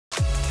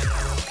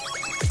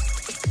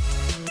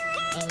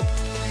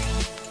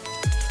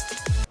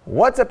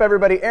What's up,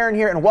 everybody? Aaron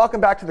here, and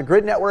welcome back to the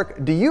Grid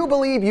Network. Do you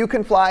believe you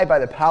can fly by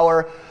the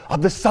power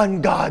of the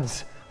sun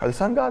gods? Are the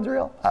sun gods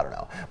real? I don't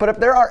know. But if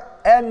there are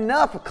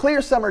enough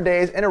clear summer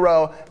days in a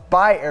row,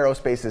 Buy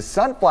Aerospace's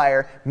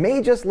Sunflyer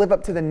may just live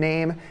up to the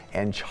name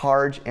and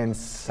charge in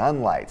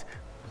sunlight.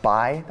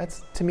 Buy,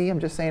 that's, to me, I'm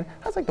just saying,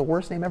 that's like the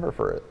worst name ever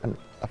for an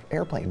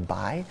airplane.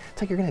 Buy?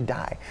 It's like you're gonna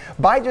die.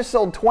 Buy just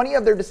sold 20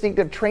 of their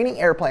distinctive training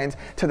airplanes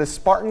to the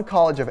Spartan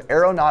College of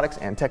Aeronautics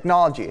and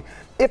Technology.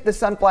 If the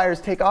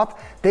Sunflyers take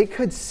off, they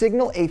could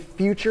signal a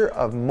future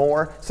of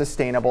more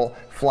sustainable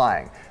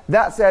flying.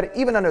 That said,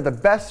 even under the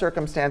best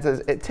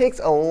circumstances, it takes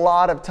a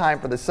lot of time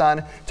for the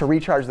sun to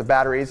recharge the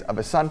batteries of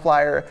a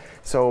Sunflyer.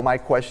 So my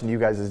question to you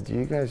guys is, do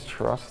you guys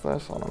trust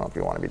this? I don't know if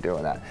you want to be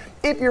doing that.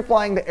 If you're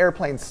flying the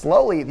airplane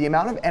slowly, the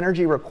amount of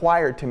energy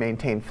required to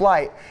maintain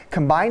flight,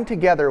 combined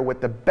together with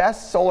the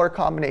best solar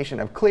combination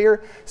of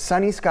clear,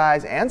 sunny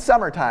skies and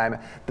summertime,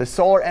 the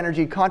solar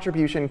energy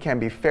contribution can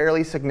be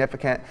fairly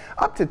significant,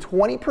 up to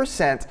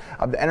 20%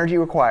 of the energy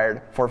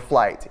required for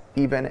flight,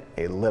 even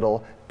a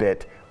little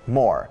bit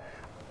more.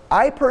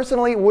 I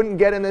personally wouldn't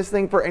get in this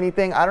thing for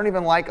anything. I don't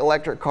even like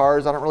electric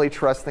cars. I don't really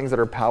trust things that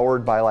are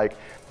powered by like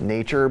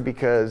nature,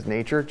 because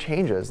nature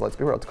changes. Let's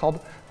be real, it's called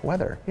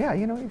weather. Yeah,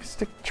 you know, you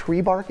stick tree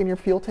bark in your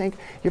fuel tank.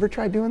 You ever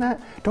tried doing that?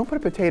 Don't put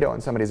a potato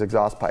in somebody's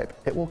exhaust pipe.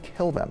 It will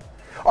kill them.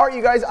 All right,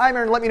 you guys, I'm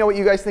Aaron. Let me know what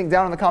you guys think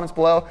down in the comments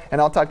below, and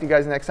I'll talk to you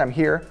guys next time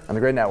here on the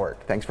Grid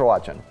Network. Thanks for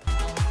watching.